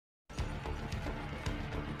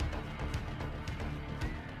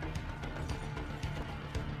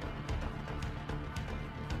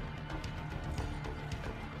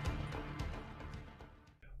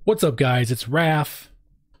What's up, guys? It's Raph.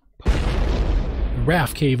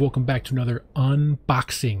 Raph Cave. Welcome back to another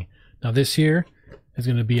unboxing. Now this here is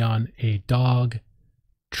going to be on a dog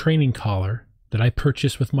training collar that I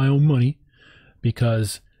purchased with my own money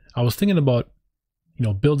because I was thinking about,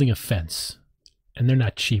 building a fence, and they're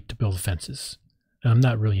not cheap to build fences. And I'm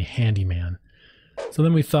not really a handyman. So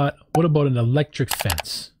then we thought, what about an electric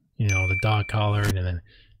fence? The dog collar, and then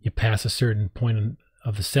you pass a certain point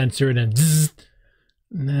of the sensor and then zzz.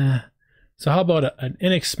 Nah. So how about an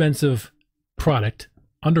inexpensive product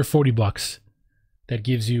under 40 bucks that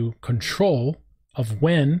gives you control of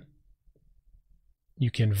when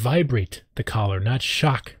you can vibrate the collar, not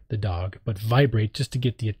shock the dog, but vibrate just to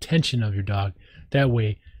get the attention of your dog. That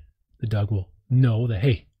way the dog will know that,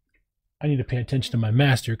 hey, I need to pay attention to my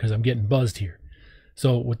master because I'm getting buzzed here.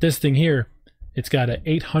 So with this thing here, it's got an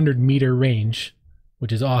 800 meter range,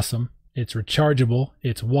 which is awesome. It's rechargeable,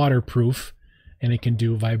 it's waterproof, and it can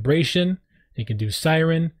do vibration, it can do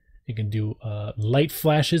siren, it can do light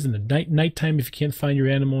flashes in the nighttime if you can't find your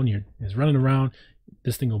animal and it's running around.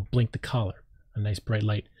 This thing will blink the collar, a nice bright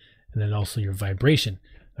light, and then also your vibration.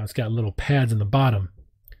 Now it's got little pads on the bottom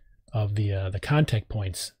of the contact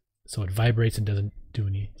points, so it vibrates and doesn't do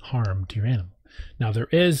any harm to your animal. Now there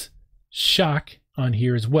is shock on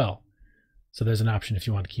here as well, so there's an option if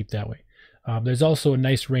you want to keep that way. There's also a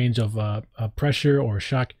nice range of pressure or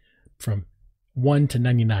shock from 1 to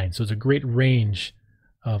 99, so it's a great range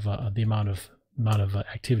of the amount of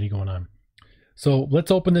activity going on. So let's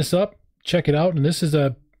open this up, check it out. And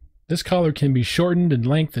this collar can be shortened in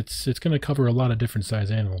length. It's going to cover a lot of different size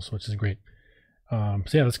animals, which is great. So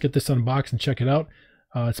yeah, let's get this unboxed and check it out.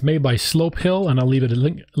 It's made by Slope Hill, and I'll leave it a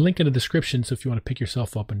link in the description, so if you want to pick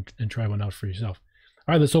yourself up and try one out for yourself.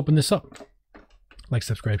 All right, let's open this up. Like,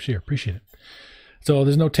 subscribe, share, appreciate it. So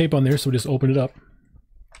there's no tape on there, so we just open it up.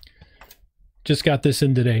 Just got this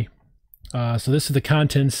in today. So this is the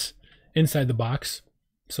contents inside the box.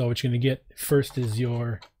 So what you're going to get first is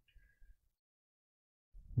your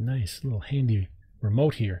nice little handy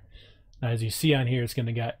remote here. Now, as you see on here, it's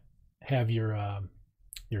going to have your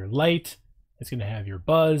light. It's going to have your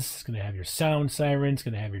buzz. It's going to have your sound siren. It's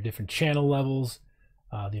going to have your different channel levels,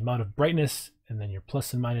 the amount of brightness, and then your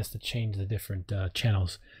plus and minus to change the different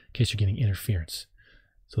channels in case you're getting interference.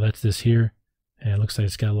 So that's this here, and it looks like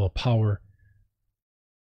it's got a little power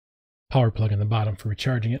plug on the bottom for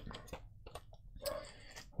recharging it.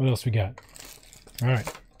 What else we got? All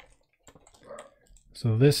right.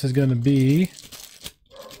 So this is going to be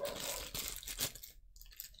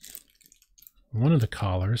one of the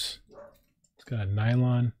collars. It's got a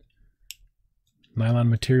nylon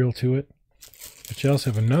material to it. But you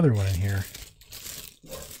also have another one in here.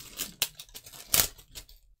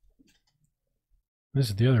 This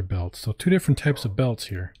is the other belt. So two different types of belts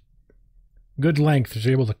here. Good length,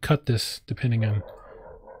 you're able to cut this depending on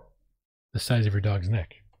the size of your dog's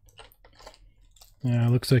neck.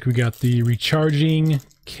 Looks like we got the recharging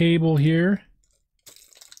cable here.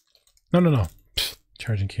 No.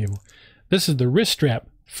 Charging cable. This is the wrist strap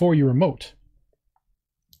for your remote.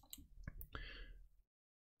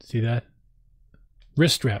 See that?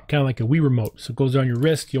 Wrist strap, kind of like a Wii remote. So it goes on your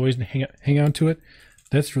wrist, you always hang on to it.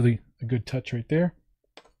 That's really a good touch right there.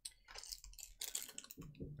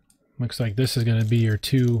 Looks like this is going to be your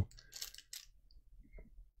two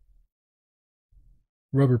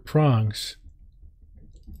rubber prongs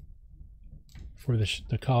for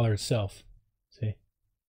the collar itself. See?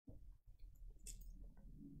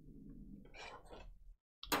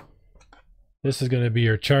 This is going to be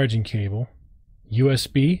your charging cable,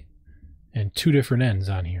 USB, and two different ends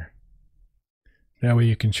on here. That way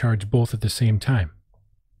you can charge both at the same time.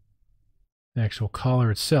 The actual collar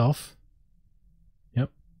itself.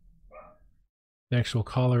 The actual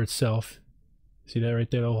collar itself, see that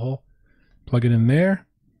right there, the hole? Plug it in there,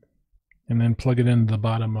 and then plug it into the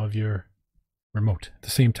bottom of your remote at the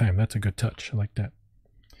same time. That's a good touch. I like that.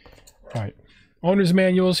 All right, owner's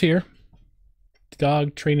manual is here.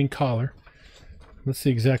 Dog training collar. Let's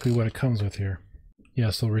see exactly what it comes with here. Yeah,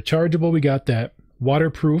 so rechargeable, we got that.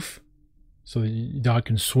 Waterproof, so the dog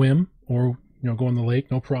can swim or go in the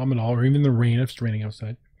lake, no problem at all, or even in the rain if it's raining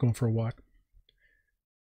outside, going for a walk.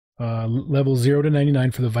 Level 0 to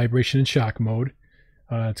 99 for the vibration and shock mode.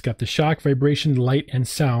 It's got the shock, vibration, light, and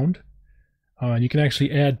sound. You can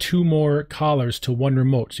actually add 2 more collars to one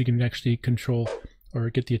remote, so you can actually control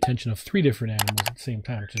or get the attention of 3 different animals at the same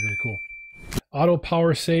time, which is really cool. Auto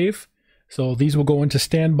power save. So these will go into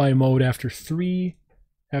standby mode after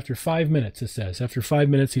 5 minutes, it says. After 5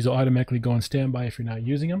 minutes, these will automatically go on standby if you're not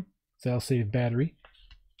using them. So that'll save battery.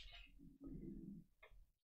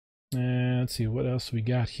 And let's see what else we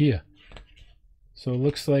got here. So it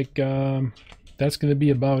looks like that's going to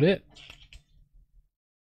be about it.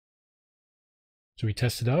 Should we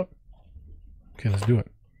test it out? Okay, let's do it.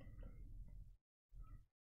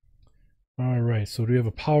 All right, so do we have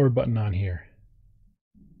a power button on here?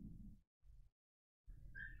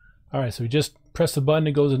 All right, so we just press the button,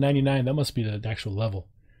 it goes to 99. That must be the actual level.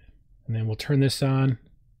 And then we'll turn this on,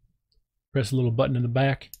 press a little button in the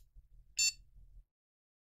back.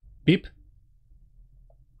 Beep.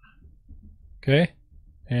 Okay,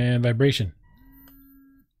 and vibration.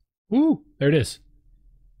 Woo, there it is.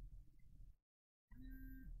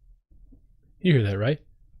 You hear that, right?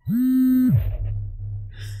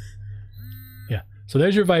 Yeah, so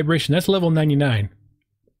there's your vibration. That's level 99.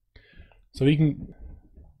 So you can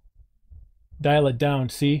dial it down,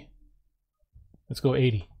 see? Let's go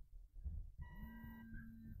 80.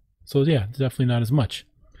 So yeah, it's definitely not as much.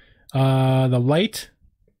 The light,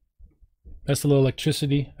 that's the little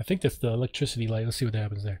electricity. I think that's the electricity light. Let's see what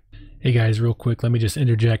happens there. Hey guys, real quick, let me just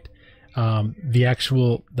interject.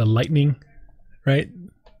 The lightning, right?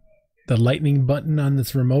 The lightning button on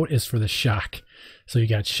this remote is for the shock. So you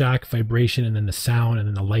got shock, vibration, and then the sound, and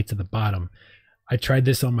then the lights at the bottom. I tried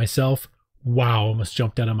this on myself. Wow, almost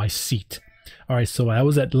jumped out of my seat. All right, so I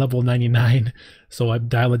was at level 99, so I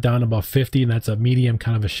dial it down about 50, and that's a medium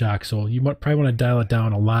kind of a shock. So you might probably want to dial it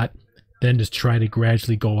down a lot, then just try to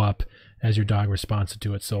gradually go up as your dog responds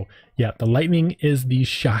to it. So yeah, the lightning is the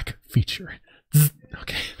shock feature.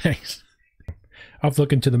 Okay, thanks. I'll have to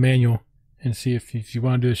look into the manual and see if you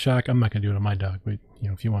want to do a shock. I'm not going to do it on my dog, but you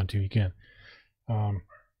know, if you want to, you can. So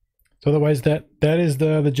otherwise, that is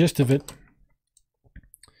the gist of it.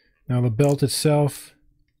 Now the belt itself.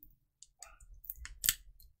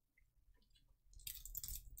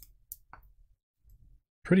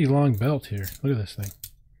 Pretty long belt here. Look at this thing.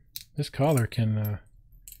 This collar can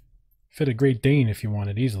fit a Great Dane if you want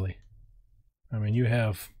it easily. I mean, you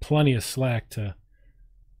have plenty of slack to,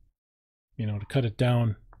 you know, to cut it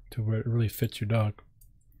down to where it really fits your dog.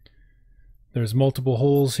 There's multiple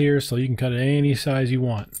holes here, so you can cut it any size you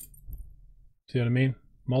want. See what I mean?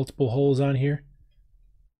 Multiple holes on here.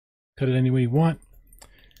 Cut it any way you want.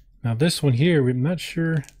 Now this one here, I'm not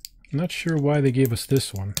sure why they gave us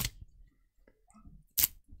this one.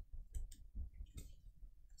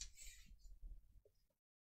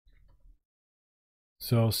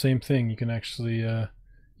 So same thing, you can actually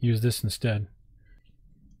use this instead.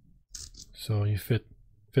 So you fit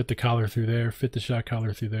the collar through there, fit the shock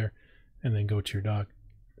collar through there, and then go to your dog.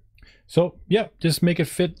 So yeah, just make it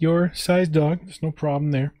fit your size dog. There's no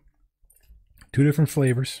problem there. 2 different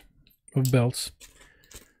flavors of belts.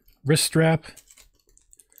 Wrist strap.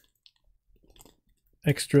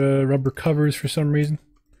 Extra rubber covers for some reason.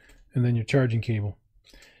 And then your charging cable.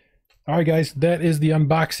 Alright guys, that is the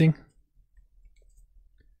unboxing.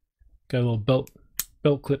 Got a little belt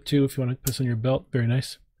clip too if you want to put this on your belt. Very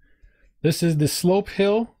nice. This is the Slope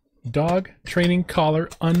Hill dog training collar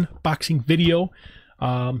unboxing video.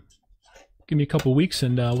 Give me a couple weeks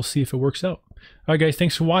and we'll see if it works out. Alright guys,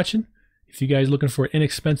 thanks for watching. If you guys are looking for an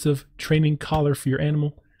inexpensive training collar for your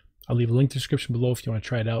animal, I'll leave a link in the description below if you want to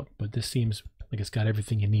try it out. But this seems like it's got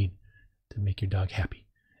everything you need to make your dog happy.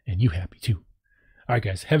 And you happy too. Alright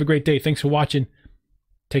guys, have a great day. Thanks for watching.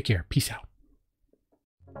 Take care. Peace out.